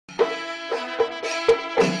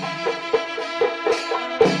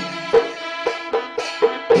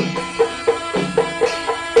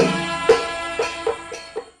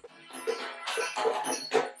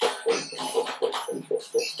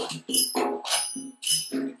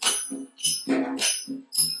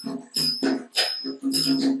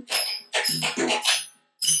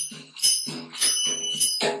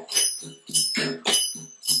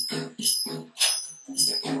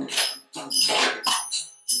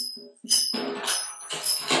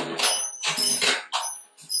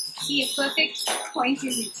see a perfect point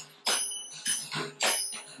in it.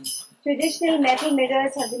 Traditional metal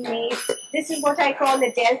mirrors have been made. This is what I call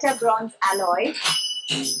a delta bronze alloy.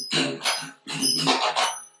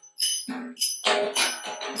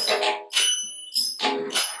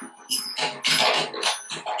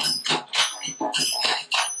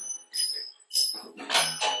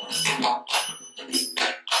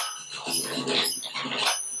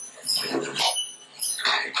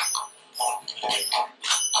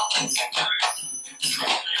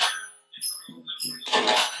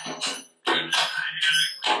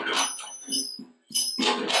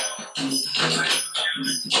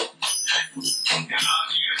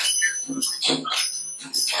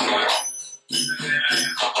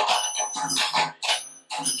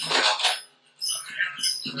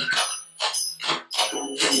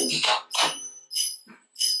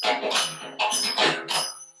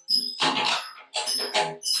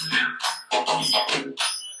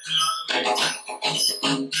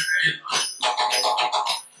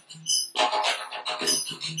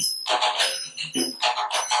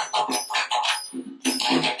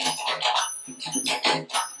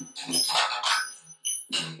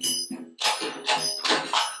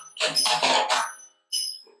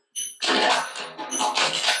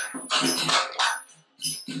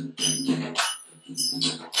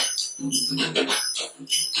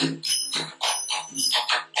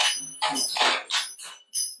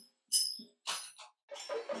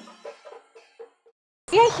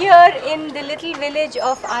 We are here in the little village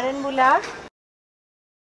of Aranmula,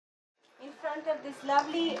 in front of this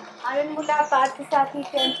lovely Aranmula Parthasati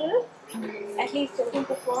temple, at least I think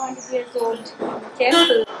a 400 years old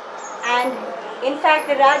temple. And in fact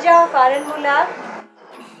the Raja of Aranmula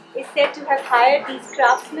is said to have hired these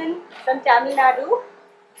craftsmen from Tamil Nadu,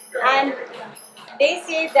 and they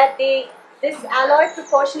say that this alloy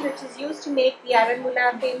proportion which is used to make the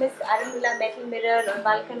Aranmula, famous Aranmula metal mirror or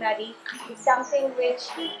kannadi, is something which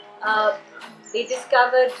they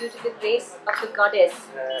discovered due to the grace of the goddess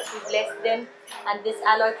who blessed them, and this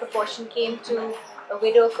alloy proportion came to a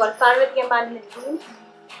widow called Parvati Amman in a dream.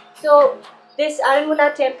 So this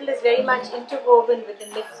Aranmula temple is very much interwoven with the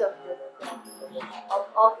myths of the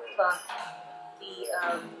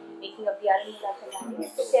making of the Aranmula kannadi.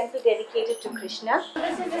 It's a temple dedicated to Krishna.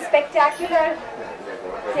 This is a spectacular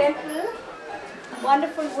temple,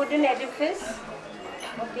 wonderful wooden edifice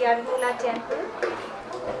of the Aranmula temple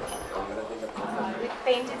with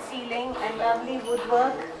painted ceiling and lovely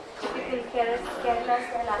woodwork, typical Kerala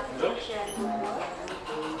style architecture and woodwork.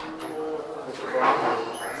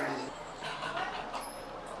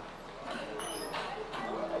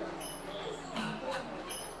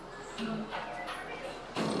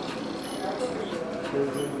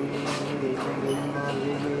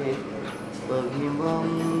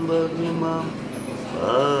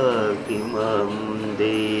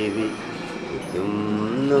 Devi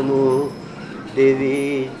Namo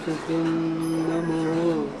Devi Namo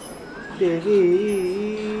Devi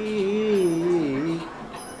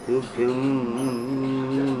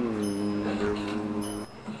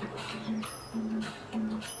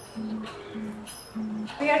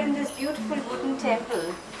We are in this beautiful wooden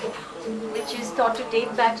temple, which is thought to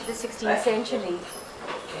date back to the 16th century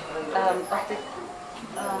of the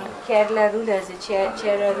Kerala rulers, the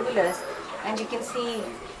Chera rulers, and you can see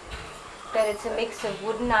that it's a mix of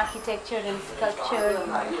wooden architecture and sculpture,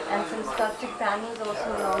 and some sculpted panels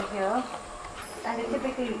also along here, and a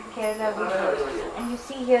typical Kerala woodwork. And you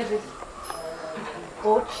see here this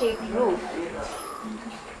boat-shaped roof,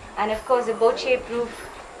 and of course the boat-shaped roof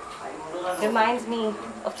reminds me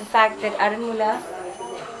of the fact that Aranmula,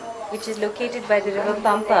 which is located by the river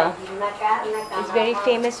Pampa, is very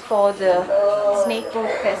famous for the snake boat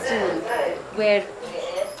festival, where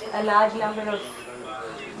a large number of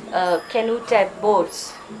canoe type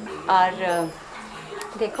boats are,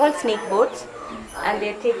 they're called snake boats, and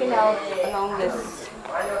they're taken out along this,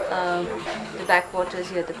 the backwaters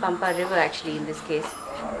here, the Pampa river actually in this case.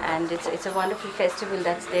 And it's a wonderful festival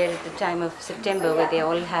that's there at the time of September, where they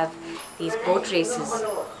all have these boat races.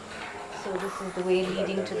 So this is the way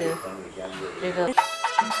leading to the river.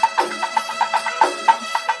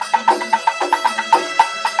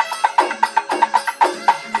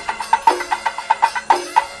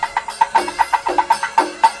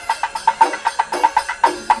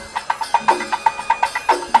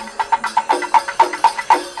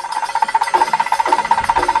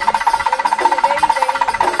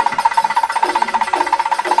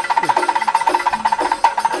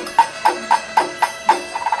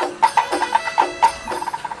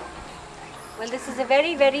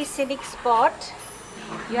 Very scenic spot.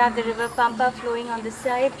 You have the river Pampa flowing on the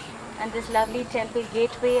side, and this lovely temple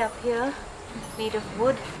gateway up here made of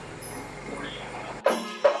wood.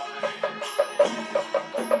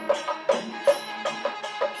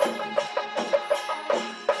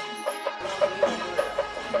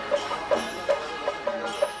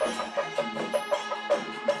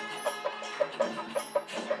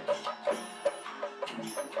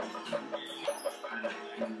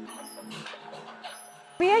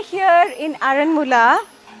 We are here in Aranmula,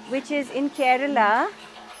 which is in Kerala,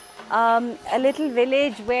 a little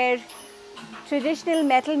village where traditional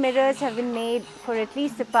metal mirrors have been made for at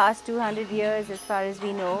least the past 200 years as far as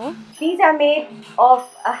we know. These are made of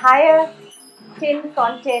a higher tin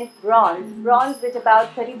content bronze with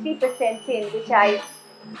about 33% tin, which I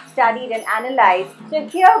studied and analyzed. So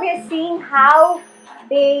here we are seeing how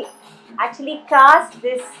they actually cast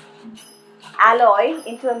this alloy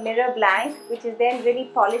into a mirror blank, which is then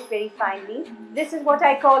really polished very finely. This is what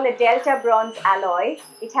I call a delta bronze alloy.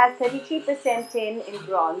 It has 33% tin in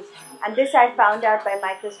bronze, and this I found out by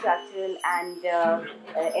microstructural and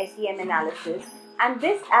SEM analysis. And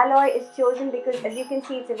this alloy is chosen because, as you can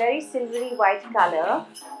see, it's a very silvery white color,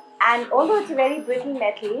 and although it's a very brittle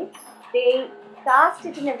metal, they cast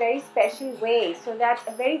it in a very special way so that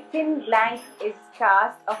a very thin blank is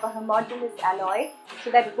cast of a homogeneous alloy so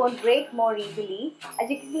that it won't break more easily. As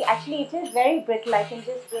you can see, actually it is very brittle. I can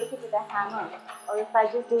just break it with a hammer, or if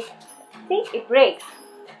I just do, see, it breaks.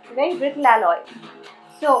 It's a very brittle alloy.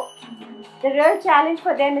 So the real challenge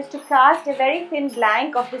for them is to cast a very thin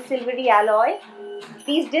blank of the silvery alloy.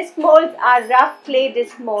 These disc molds are rough clay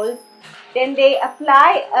disc molds. Then they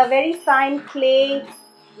apply a very fine clay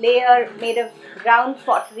layer made of ground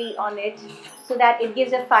pottery on it so that it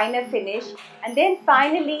gives a finer finish, and then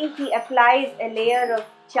finally he applies a layer of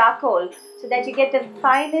charcoal so that you get the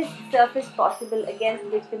finest surface possible against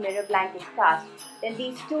which the mirror blank is cast. Then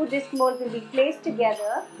these two disc molds will be placed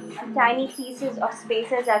together, and tiny pieces of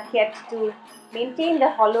spacers are kept to maintain the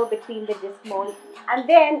hollow between the disc mold, and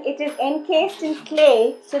then it is encased in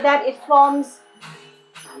clay so that it forms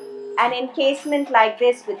an encasement like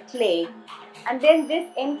this with clay. And then this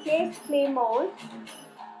encased clay mold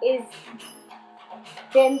is,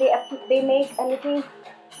 then they make a little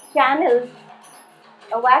channel,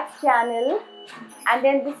 a wax channel, and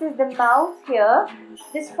then this is the mouth here.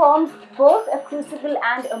 This forms both a crucible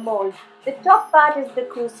and a mold. The top part is the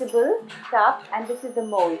crucible top, and this is the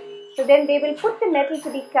mold. So then they will put the metal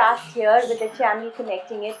to be cast here with a channel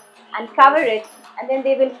connecting it and cover it, and then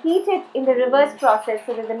they will heat it in the reverse process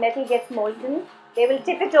so that the metal gets molten. They will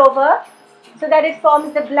tip it over so that it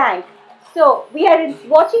forms the blank. So we are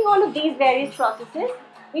watching all of these various processes.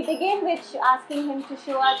 We begin with asking him to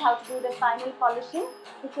show us how to do the final polishing.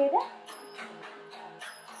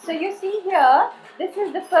 So you see here, this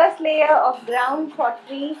is the first layer of ground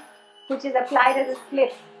pottery which is applied as a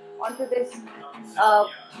slip onto this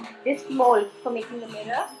disc mold for making the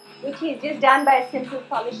mirror, which is just done by a simple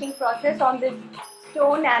polishing process on this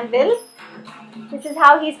stone anvil. This is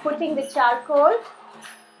how he's putting the charcoal.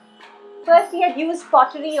 First he had used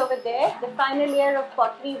pottery over there. The final layer of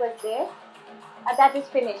pottery was there. That is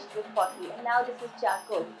finished with pottery. And now this is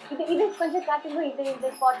charcoal. Either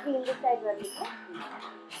pottery in this side.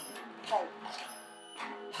 Right.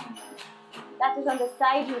 That is on the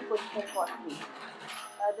side he puts the pottery.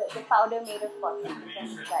 The powder made of pottery is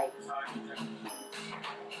on the side.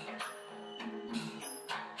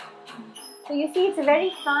 So you see, it's a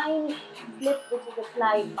very fine slip which is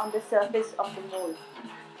applied on the surface of the mold.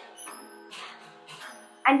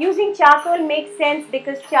 And using charcoal makes sense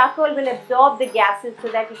because charcoal will absorb the gases so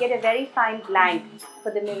that you get a very fine blank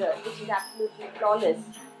for the mirror, which is absolutely flawless.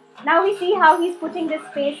 Now we see how he's putting the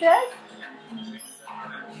spacers.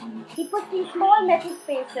 He puts these small metal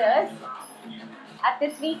spacers at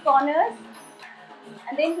the three corners,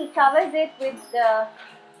 and then he covers it with the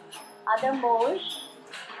other mold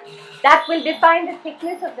that will define the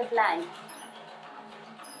thickness of the blank.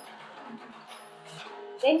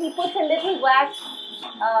 Then he puts a little wax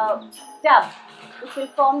stub which will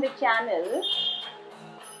form the channel.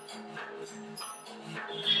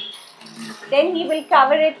 Then he will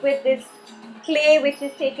cover it with this clay which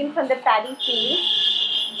is taken from the paddy field.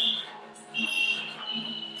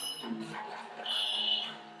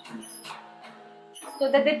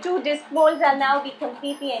 So that the two disc molds are now be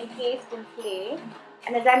completely encased in clay.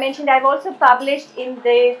 And as I mentioned, I've also published in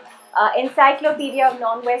the Encyclopedia of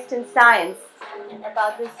Non-Western Science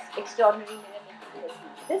about this extraordinary mirror.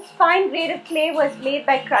 This fine grade of clay was made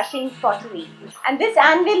by crushing pottery, and this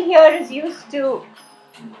anvil here is used to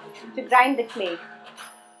grind the clay.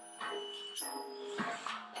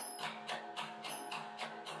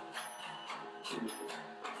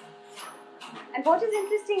 And what is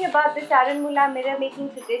interesting about this Aranmula mirror making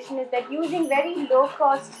tradition is that using very low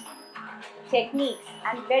cost techniques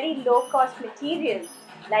and very low cost materials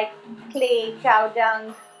like clay, cow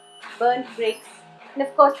dung, burnt bricks, and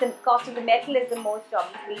of course the cost of the metal is the most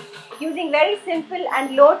obviously. Using very simple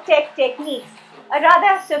and low tech techniques, a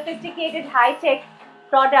rather sophisticated high tech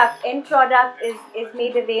end product is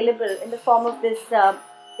made available in the form of this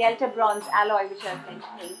delta bronze alloy which I was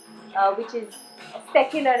mentioning, which is a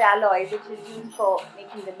specular alloy which is used for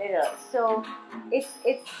making the mirror. So it's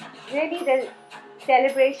really the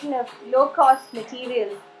celebration of low cost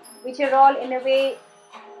materials which are all in a way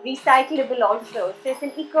recyclable also. So it's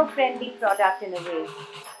an eco-friendly product in a way.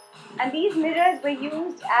 And these mirrors were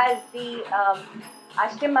used as the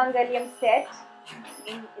Ashtamangalyam set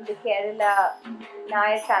in the Kerala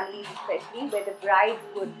Nair families especially, where the bride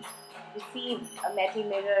would receive a metal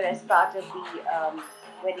mirror as part of the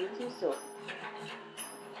wedding trousseau.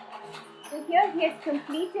 So here he has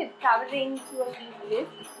completed covering two of these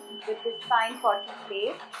lists with this fine pottery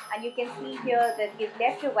clay, and you can see here that he's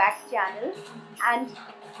left a wax channel, and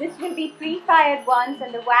this will be pre-fired once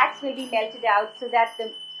and the wax will be melted out so that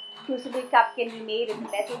the crucible cup can be made and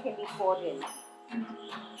the metal can be poured in.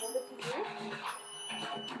 Over to you.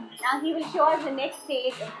 Now he will show us the next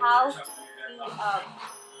stage of how the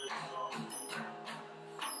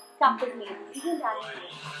cup is made.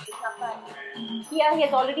 Here he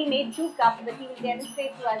has already made 2 cups, but he will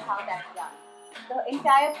demonstrate to us how that's done. The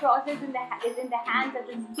entire process is in the hands of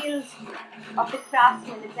the skills of the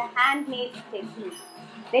craftsman. It's a handmade technique.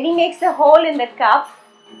 Then he makes a hole in the cup,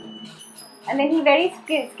 and then he very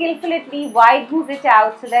skillfully widens it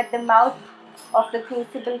out so that the mouth of the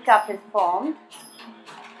crucible cup is formed.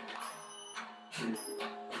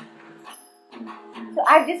 So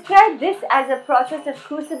I've described this as a process of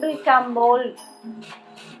crucible cum mold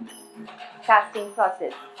casting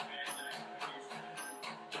process.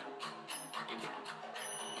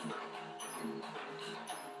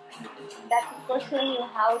 That's of course showing you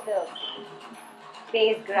how the clay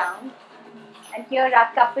is ground. And here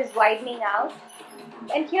our cup is widening out.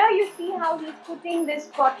 And here you see how he's putting this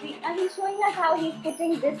pottery, and he's showing us how he's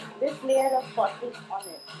putting this layer of pottery on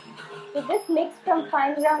it. So this mix from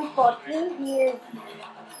fine ground pottery he is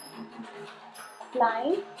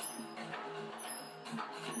applying.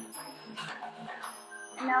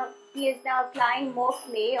 Now he is now applying more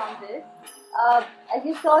clay on this. As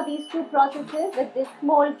you saw, these 2 processes, with this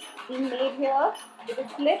mold being made here with a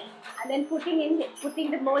slip, and then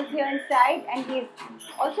putting the mold here inside, and he's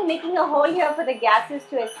also making a hole here for the gases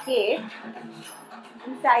to escape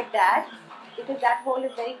inside that, because that hole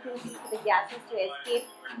is very crucial for the gases to escape,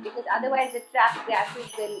 because otherwise the trapped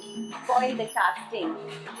gases will spoil the casting,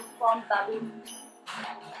 form bubbles.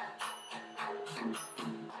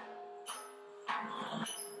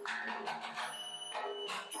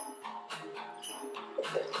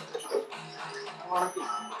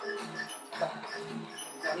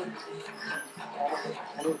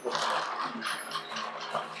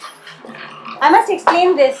 I must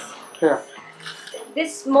explain this. Yeah.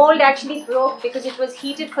 This mold actually broke because it was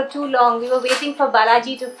heated for too long. We were waiting for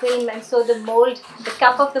Balaji to film, and so the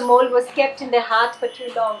cup of the mold was kept in the hearth for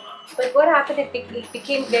too long. But what happened, it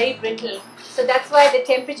became very brittle. So that's why the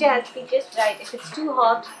temperature has to be just right. If it's too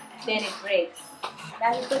hot, then it breaks.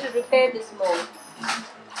 Now he's going to repair this mold.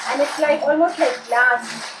 And it's like almost like glass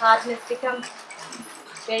hardness, becomes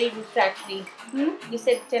very refractory. You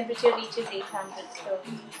said temperature reaches 800, so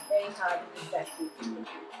very hard and refractory.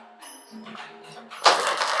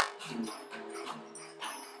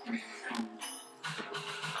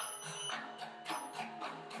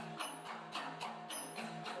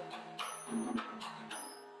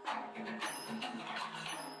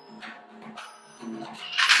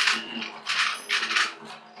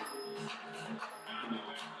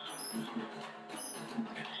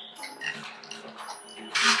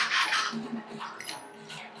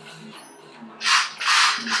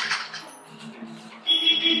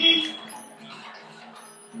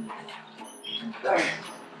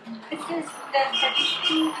 This is the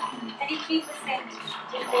 33%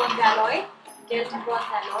 delta bronze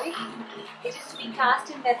alloy. It is to be cast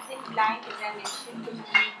in that thin blind, as I mentioned, which will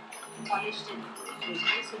be polished and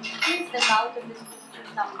finished. So this is the mouth of this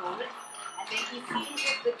crucible cum mold, and then he seals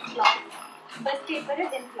it with cloth. First paper and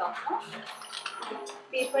then cloth, no?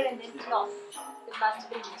 Paper and then cloth,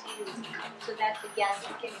 combustible materials, so that the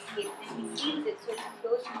gases can escape. Then he seals it so it's a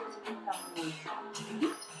closed crucible cum mold.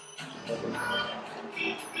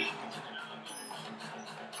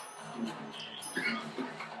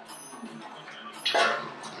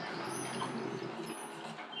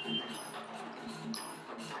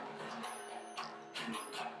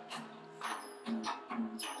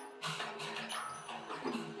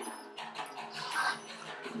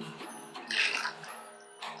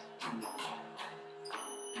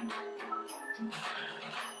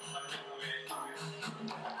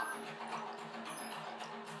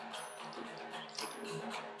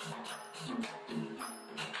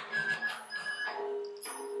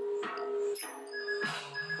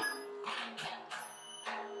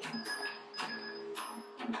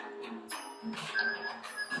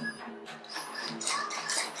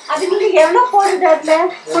 அதுக்கு எவ்வளோ போடுது அதில்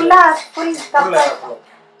full கப்பல்.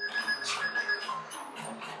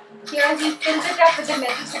 Here he fills it up with the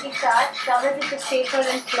metal to be cast, covers it with paper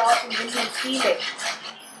and cloth, and then he'll seal it.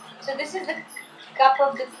 So this is the cup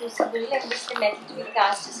of the crucible in which the metal to be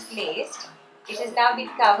cast is placed. It has now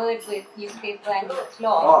been covered with newspaper and with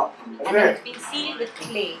cloth, and then it's been sealed with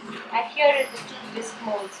clay. And here are the 2 disc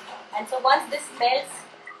molds. And so once this melts,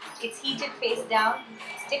 it's heated face down,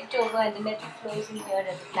 tipped over, and the metal flows in here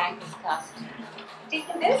as the plank is cast.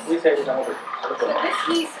 Taking this? So this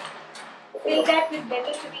he's filled that with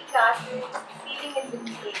metal to be cast, sealing it with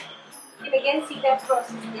clay. You can again see that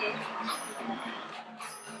process there.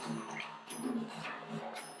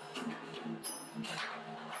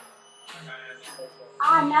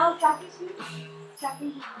 Now Saki.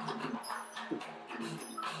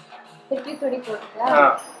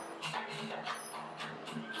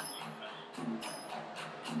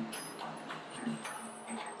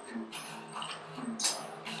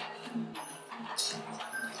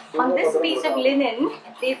 On this piece of linen,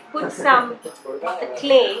 they've put some of the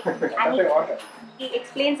clay, and he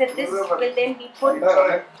explains that this will then be put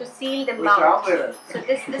to seal the mouth. So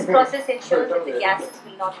this process ensures that the gases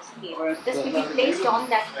will not escape. This will be placed on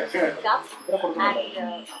that cup, and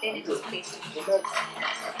then it is placed.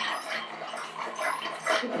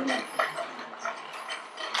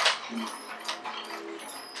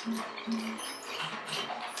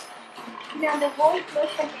 Now the whole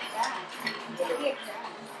close can be done.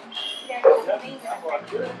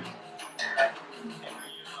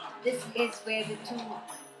 This is where the 2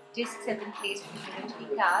 discs have been placed for the to be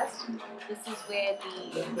cast. This is where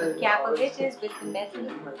the cap of it is with the metal,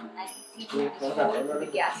 and you see through this hole for the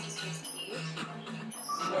gases to escape.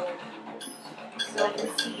 So you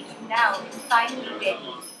see now it's finally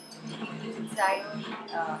ready to be put inside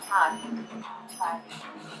the hearth.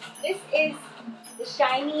 This is the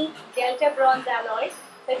shiny Delta bronze alloy,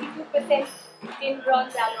 32% tin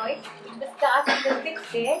bronze alloy, which was cast in the pit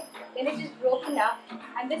there. Then it is broken up,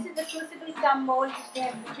 and this is the crucible cum mold which they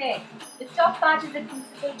have prepared. The top part is the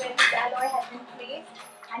crucible where this alloy has been placed,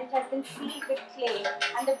 and it has been sealed with clay.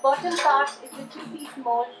 And the bottom part is the 2-piece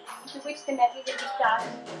mold into which the metal will be cast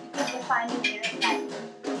to give the final layer of light.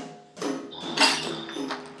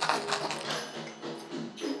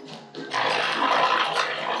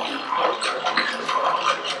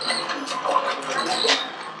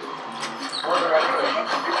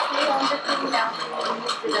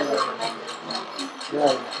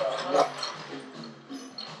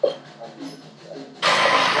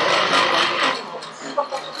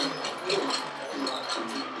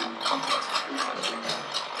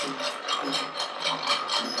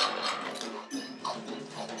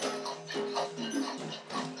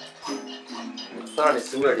さらに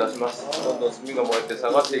炭を出します。どんどん炭が燃えて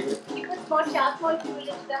下がっていく。He puts more charcoal fuel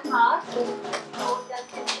into the hearth. So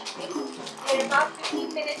that's interesting. There are about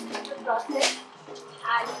 15 minutes into the process,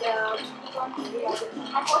 and we want to do it.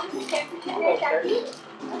 And what is the temperature there, Jackie?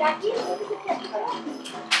 Jackie, what is the temperature?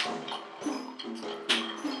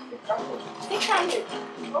 600.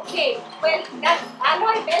 Okay. Well, that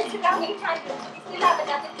alloy melts around 800. So we still have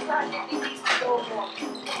another 200 degrees to go more.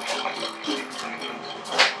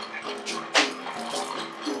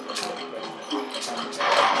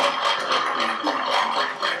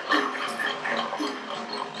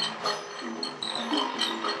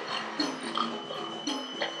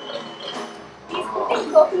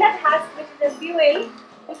 Coconut husk, which is a fuel,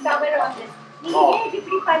 to cover on this. Need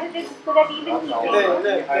different colors so that even he can.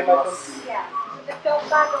 Yeah. The top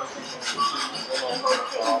part also is the whole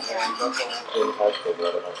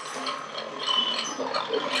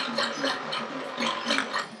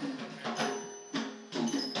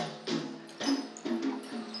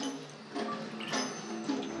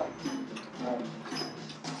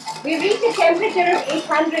We reach a temperature of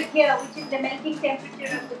 800 here, which is the melting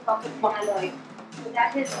temperature of the copper alloy. So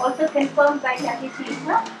that is also confirmed by Jackie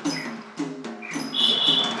Krishna.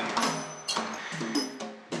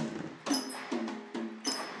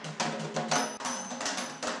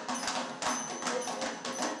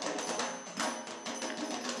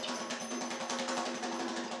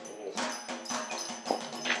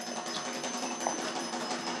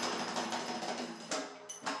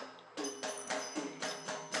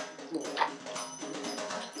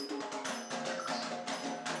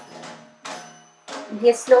 He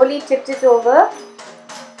has slowly tipped it over.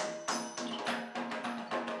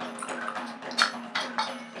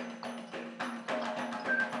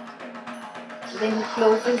 Then he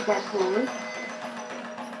closes that hole.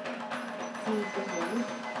 Seals the hole.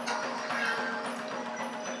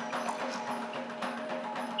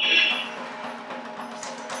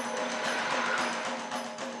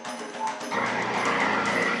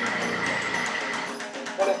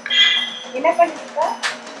 Enna pannidukka?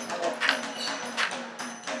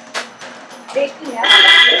 Baking,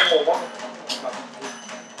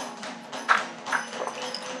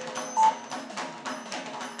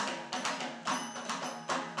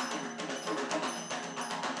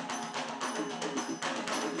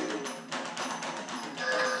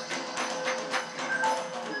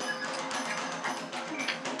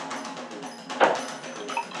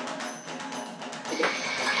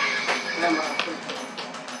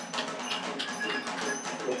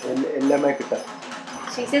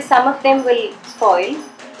 She says some of them will spoil.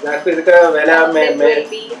 Some of them will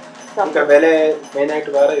be something.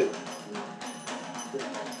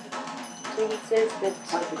 So he says that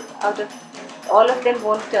out of all of them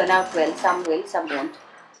won't turn out well. Some will, some won't.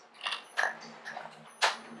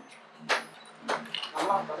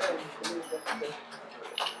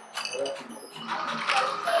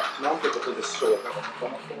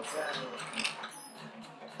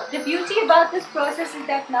 The beauty about this process is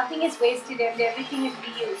that nothing is wasted and everything is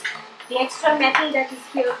reused. The extra metal that is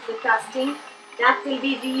here for the casting, that will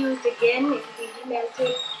be reused again, it will be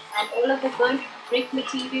remelted, and all of the burnt brick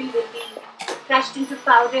material will be crushed into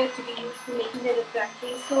powder to be used for making the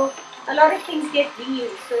refractory. So a lot of things get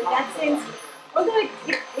reused. So in that sense, although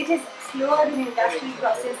it is slower in industrial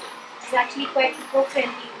process, it's actually quite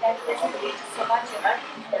eco-friendly that it doesn't waste so much of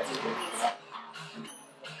industrial waste.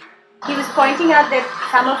 He was pointing out that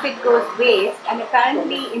some of it goes waste, and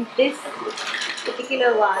apparently in this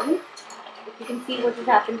particular one, if you can see what has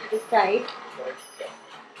happened to the side,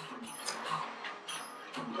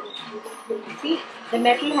 see, the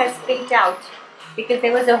metal has spilled out because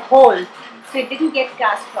there was a hole, so it didn't get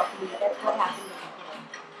cast properly. That's what happened.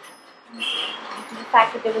 Due to the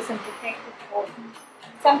fact that there was some defective hole.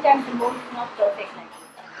 Sometimes the mold is not perfect like this.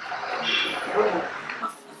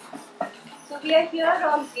 So we are here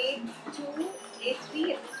on day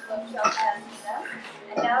 3 of this workshop, Aranmula,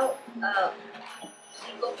 and now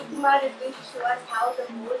Gopukumar is going to show us how the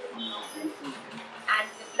mold is broken and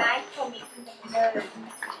the blank for making the mirror.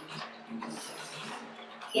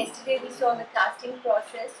 Yesterday we saw the casting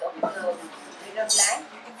process of the mirror blank.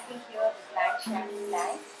 You can see here the blank shattered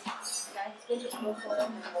blank. Now he's going to go for the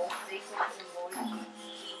mold, break open the mold.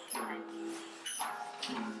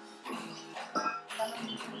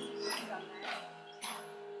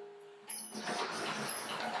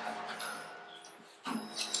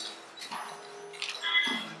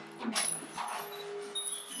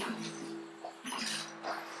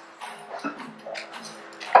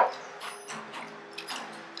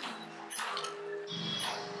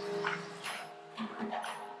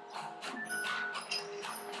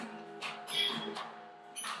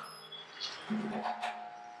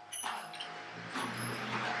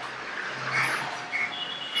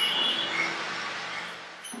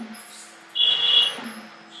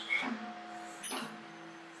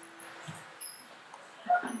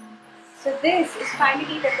 So this is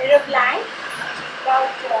finally the mirror blank. About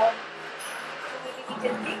 2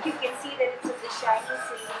 millimeters thick. You can see that it's of the shiny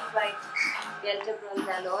silver white delta bronze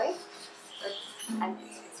alloy, and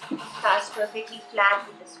it's cast perfectly flat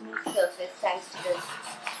with a smooth surface thanks to the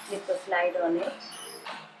slip applied on it.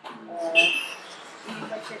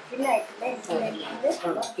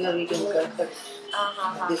 Here we can cut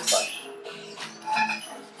this part.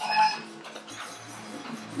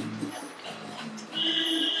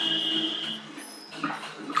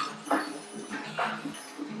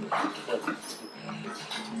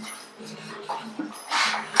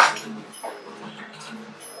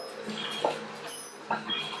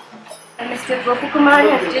 Mr. Gopukumar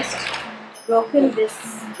has just broken this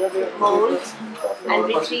mold and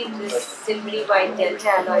retrieved this silvery white delta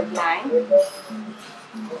alloy blank,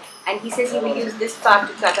 and he says he will use this part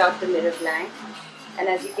to cut out the mirror blank, and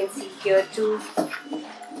as you can see here too,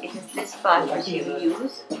 it is this part which he will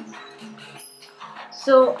use.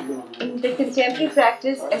 So in the contemporary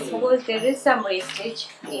practice, I suppose there is some wastage.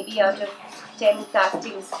 Maybe out of 10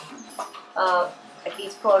 castings, at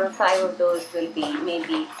least 4 or 5 of those will be,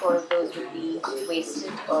 maybe 4 of those will be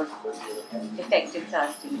wasted or defective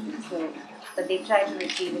castings. So, but they try to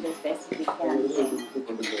retrieve it as best as they can.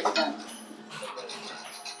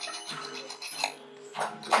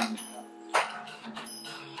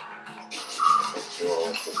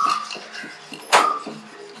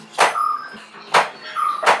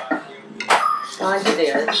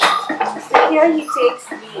 So here he takes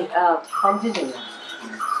the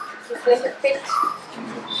he's going to fit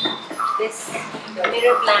this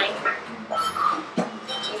mirror blank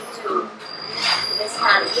into this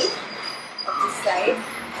handle of this side.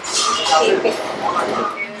 Shape it on the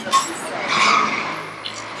mirror of this side.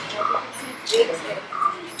 Now you can see it breaks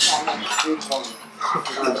very easily.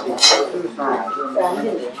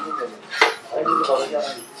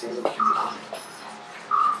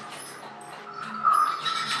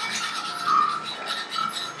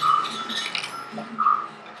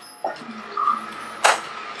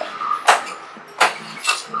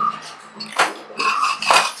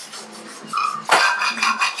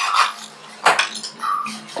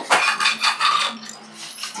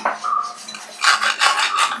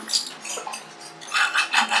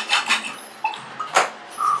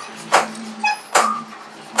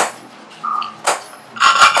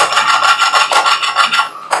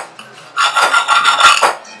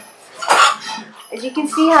 As you can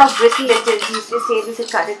see how brittle it is, he's just able to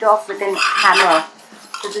cut it off with a hammer.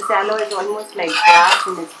 So this alloy is almost like brass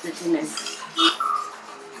in its brittleness.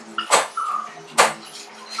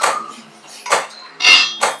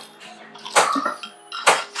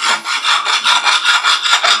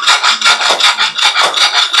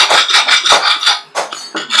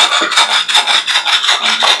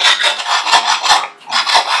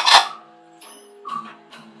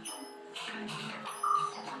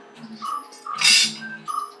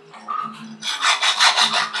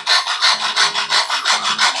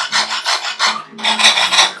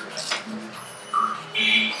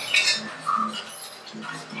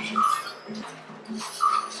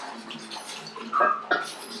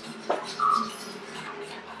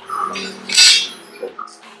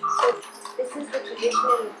 This is the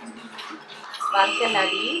traditional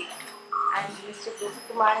kannadi, and Mr.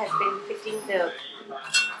 Gopukumar has been fitting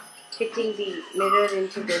the mirror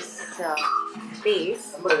into this base.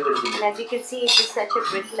 And as you can see, it is such a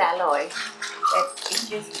brittle alloy that it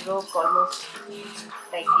just broke almost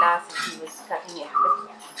like glass as he was cutting it. But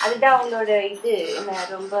அதுதான் உங்களோட இது என்ன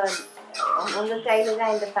ரொம்ப உங்க கையில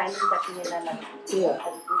தான் இந்த final cutting எல்லாம் நடக்குது.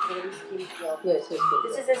 Yes,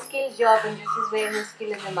 this is a skill job, and this is where his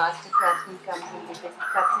skill as a master craftsman comes in, because he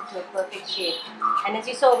cuts into a perfect shape. And as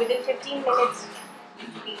you saw, within 15 minutes,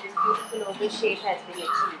 this beautiful oval shape has been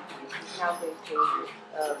achieved. Now going to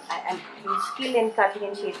and his skill in cutting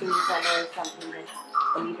and shaping this alloy is something that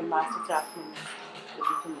only the master craftsman is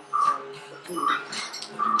able to do.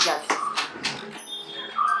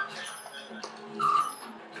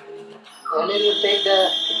 Earlier you take the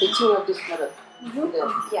pitching of this mirror.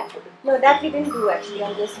 Yeah. No, that we didn't do actually.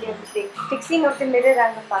 I'm just here to take fixing of the mirror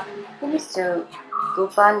and the part. Mr.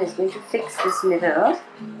 Gopan is going to fix this mirror.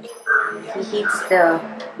 He heats the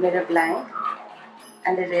mirror blank,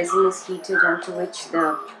 and the resin is heated onto which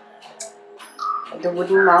the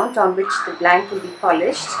wooden mount on which the blank will be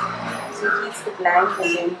polished. So he heats the blank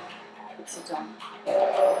and then puts it on.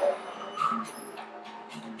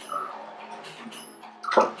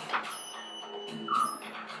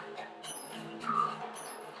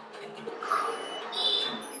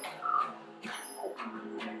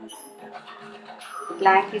 The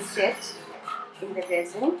blank is set in the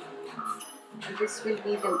resin, and this will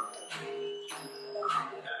be the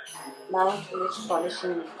mount for which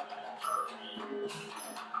polishing.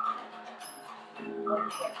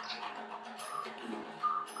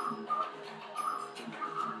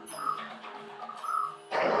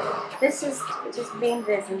 This is just plain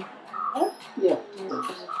resin. Huh? Yeah.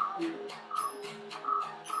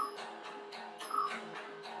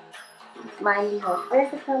 Mildly hot. Where's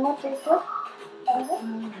the thermometer?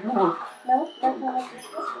 No, not thermometer.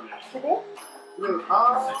 Today?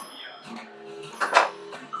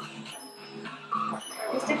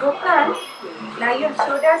 Mr. Gopal, now you have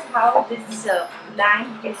showed us how this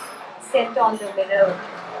blank is set on the mirror.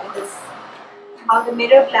 How the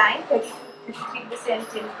mirror blank,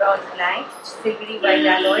 33% in bronze blank, silvery white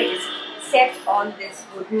alloy, is set on this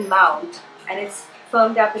wooden mount, and it's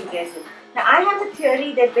firmed up in resin. Now I have the theory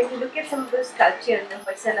that when you look at some of those sculptures, the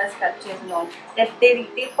Hoysala sculptures and all, that they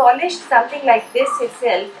polished something like this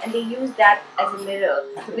itself and they used that as a mirror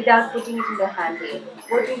without putting it in the handle.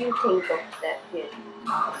 What do you think of that theory?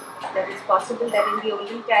 That it's possible that in the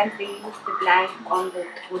olden times they used the blank on the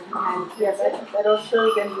wooden handle? Yeah, that also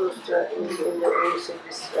you can use in this wooden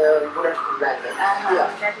blank.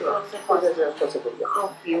 Yeah, that is also possible. Possible, yeah.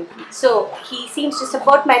 Okay. So he seems to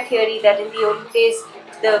support my theory that in the olden days,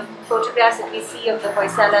 the photographs that we see of the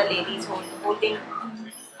Hoysala ladies holding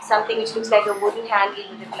something which looks like a wooden handle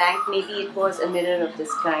with a blank, maybe it was a mirror of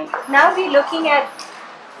this kind. Now we're looking at,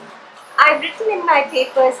 I've written in my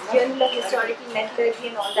papers, Journal of Historical Metallurgy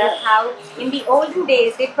and all that, how in the olden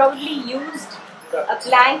days they probably used a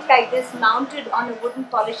blank like this mounted on a wooden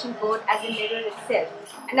polishing board as a mirror itself.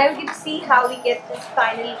 And now we get to see how we get this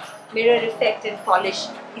final mirror effect and polish.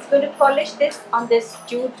 He's going to polish this on this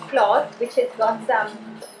jute cloth which has got some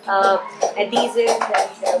adhesives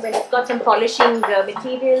and when it's got some polishing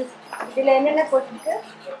materials. Idhila enna pottukku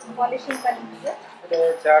polishing pannukku.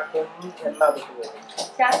 ചാക്കും എണ്ണ അതൊക്കെ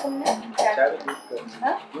Chakumna?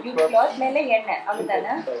 Jute cloth mele enna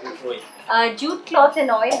avudana. Jute cloth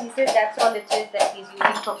and oil, he says that's all it is that he's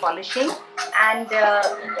using for polishing, and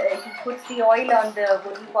he puts the oil on the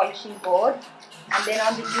wooden polishing board, and then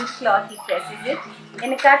on the jute cloth he presses it. In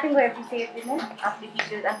a cutting where you say it, after he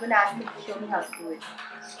does, I'm going to ask him to show me how to do it.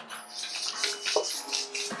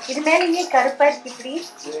 Idu mele inge karuppa irukku please.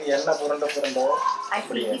 எண்ணெய் புரண்ட புரண்ட I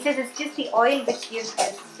see. He says it's just the oil which gives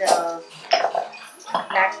this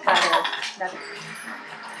black color.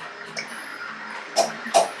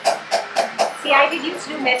 See, I did used to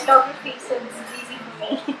do metallography, so this is easy for me.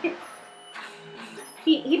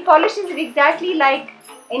 he polishes it exactly like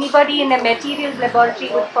anybody in a materials laboratory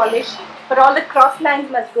would polish, but all the cross lines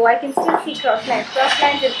must go. I can still see cross lines. Cross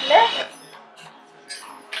lines is left.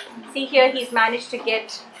 See here, he's managed to get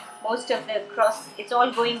most of the cross. It's all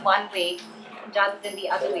going one way rather than the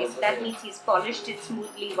other way. So that means he's polished it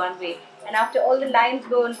smoothly one way. And after all the lines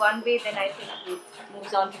go in one way, then I think he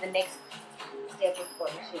moves on to the next step of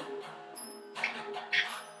polishing.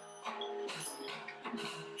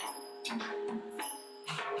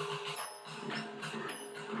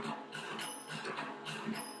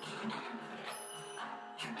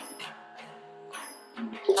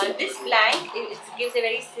 This blank, it gives a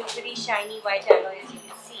very silvery, shiny white alloy, as you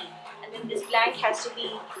can see. And then this blank has to be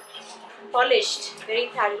polished very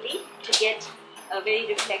thoroughly to get a very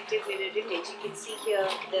reflective mirror image. You can see here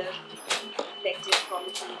the reflective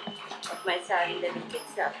quality of my saree that it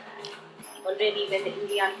picks up already when in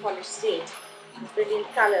the unpolished state. It's brilliant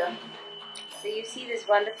color. So you see this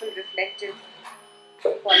wonderful reflective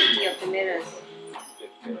quality of the mirrors.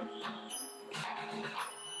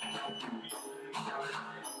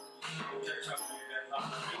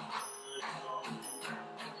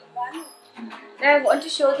 Now I want to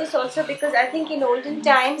show this also because I think in olden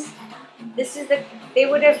times, this is they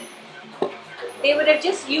would have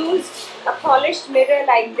just used a polished mirror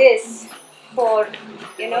like this for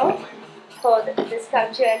for the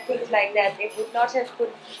sculpture and things like that. They would not have put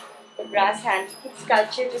the brass hand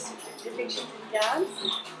sculpture depictions in dance.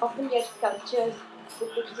 Often get sculptures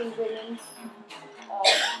depicting women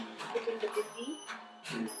putting the busy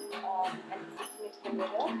and putting it in the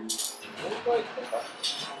mirror.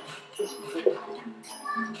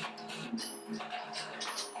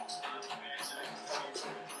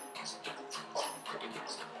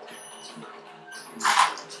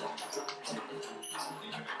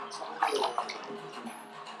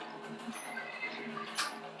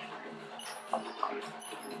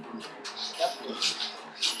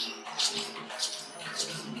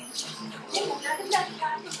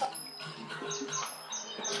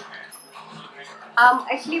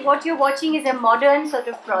 Actually, what you're watching is a modern sort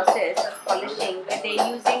of process of polishing where they're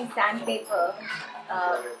using sandpaper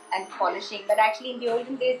and polishing. But actually, in the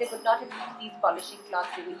olden days, they could not have used these polishing cloths.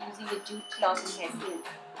 They were using a jute cloth in hessian.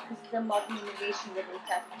 This is a modern innovation where they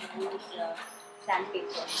started to use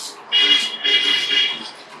sandpaper.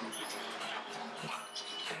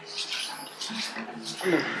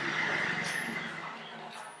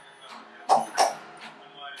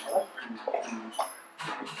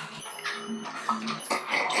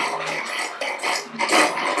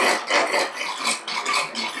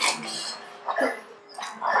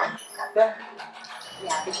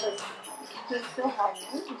 Yeah, because it's so hard.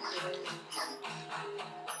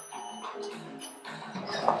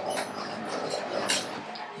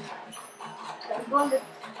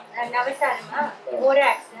 Navasaram,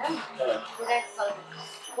 borax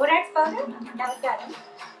powder, Navasaram.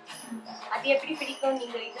 அது எப்படி பிடிக்கும்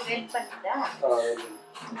நீங்க இது weld பண்ணுதா?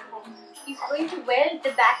 He's going to weld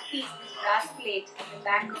the back piece, this brass plate at the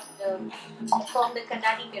back of from the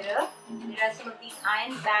kannadi mirror. There are some of these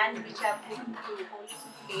iron bands which are put to hold it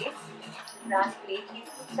in place. The brass plate. He's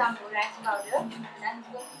put some borax powder and it's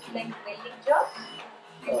going to be like a welding job.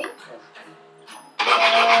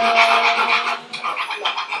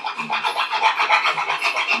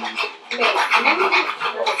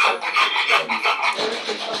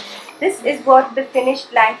 This is what the finished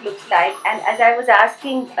blank looks like, and as I was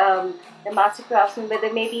asking the master craftsman whether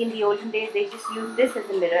maybe in the olden days they just used this as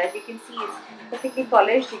a mirror. As you can see, it's perfectly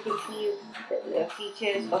polished. You can see the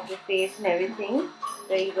features of the face and everything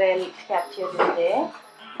very well captured in there,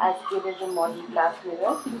 as good as a modern glass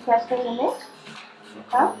mirror. Can you catch that image?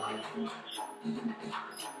 Huh?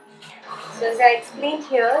 So as I explained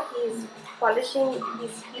here, he's polishing,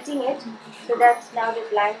 he's heating it so that now the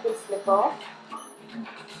blank will slip off.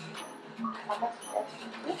 How much is that?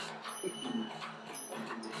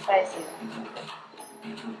 5 seconds.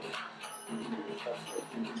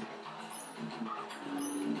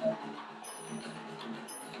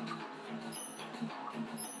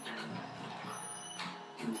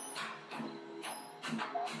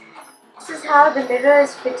 This is how the mirror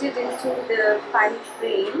is fitted into the final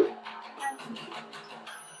frame.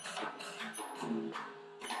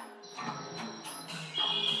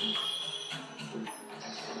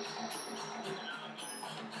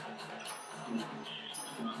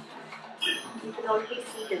 You can already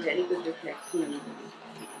see the very good reflection.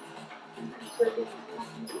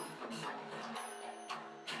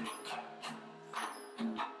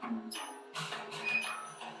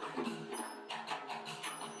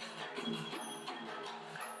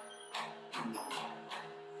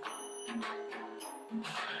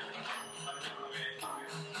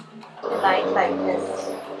 Light like this.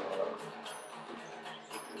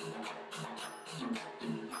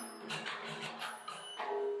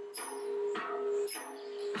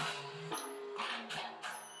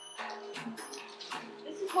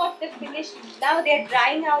 This is what the finished. Now they're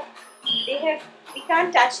drying out. We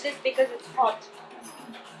can't touch this because it's hot.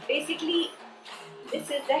 Basically, this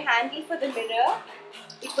is the handle for the mirror.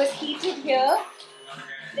 It was heated here.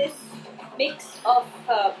 This mix of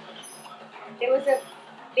there was a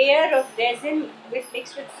layer of resin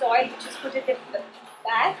mixed with soil which was put at the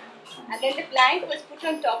back, and then the plank was put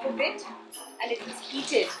on top of it, and it was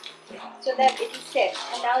heated so that it is set,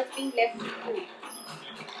 and now it's being left to cool.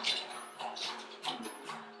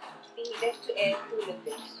 It's being left to air cool a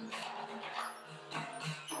bit.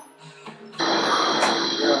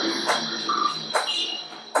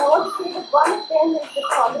 One of them is the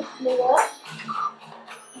polished mirror.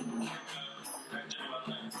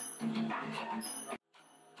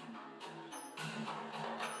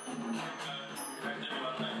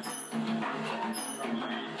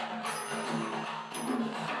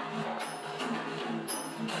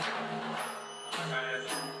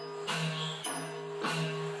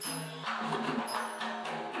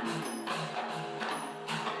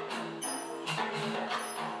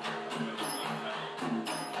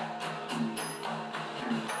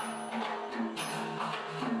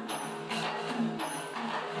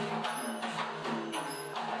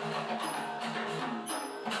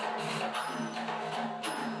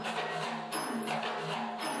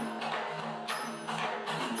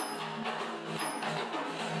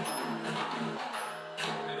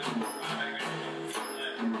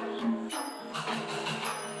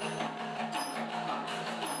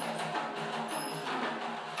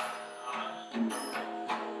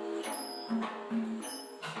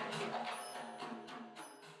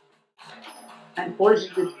 And polish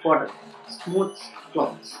it with powder, smooth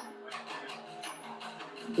cloths.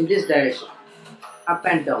 In this direction, up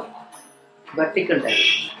and down, vertical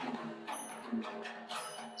direction.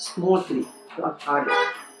 Smoothly, not hardly.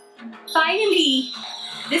 Finally,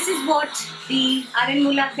 this is what the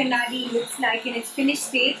Aranmula kannadi looks like in its finished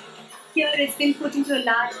state. Here it's been put into a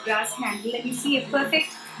large brass handle, and you see a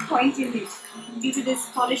perfect point in it due to this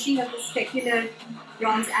polishing of the specular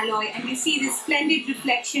bronze alloy, and you see this splendid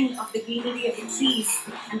reflection of the greenery of the trees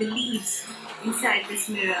and the leaves inside this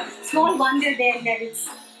mirror. Small wonder then that it's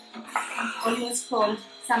almost called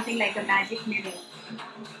something like a magic mirror,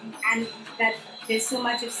 and that there's so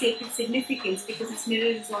much of sacred significance because this mirror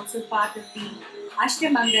is also part of the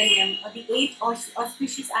Ashtamangalyam, or the 8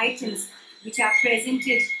 auspicious items which are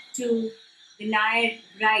presented to the Nair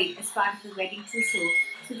bride as part of the wedding trousseau.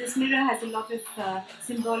 So this mirror has a lot of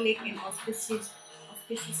symbolic and auspicious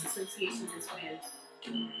associations as well.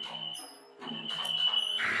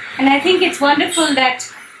 And I think it's wonderful that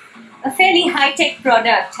a fairly high-tech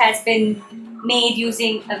product has been made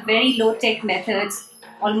using a very low-tech methods,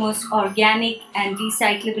 almost organic and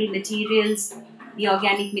recyclable materials, the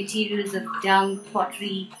organic materials of dung,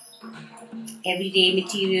 pottery, everyday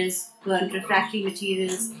materials, burnt refractory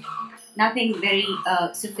materials, nothing very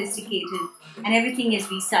sophisticated, and everything is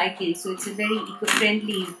recycled, so it's a very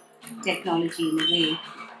eco-friendly technology in a way.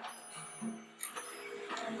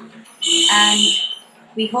 And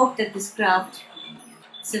we hope that this craft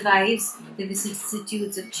survives the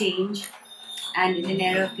vicissitudes of change, and in an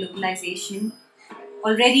era of globalization.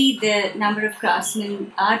 Already the number of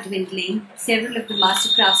craftsmen are dwindling. Several of the master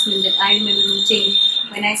craftsmen that I remember meeting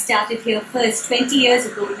when I started here first, 20 years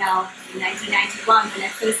ago now, in 1991, when I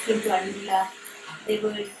first came to Aranmula, there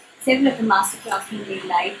were several of the master craftsmen made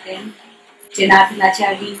live then. Sharada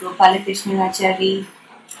Achary, Gopukumar Achary,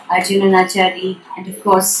 Arjunan Achary, and of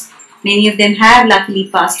course many of them have luckily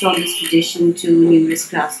passed on this tradition to numerous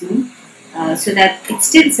craftsmen, so that it's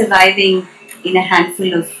still surviving in a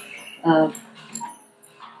handful of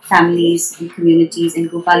families and communities. And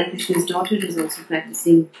Gopalakrishna's daughter is also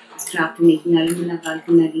practicing this craft of making Aranmula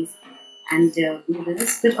kannadis. and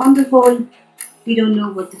mirrors. But on the whole, we don't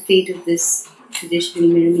know what the fate of this traditional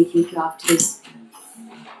mirror making craft is,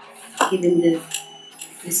 given the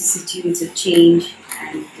vicissitudes of change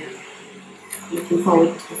and looking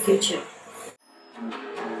forward to the future.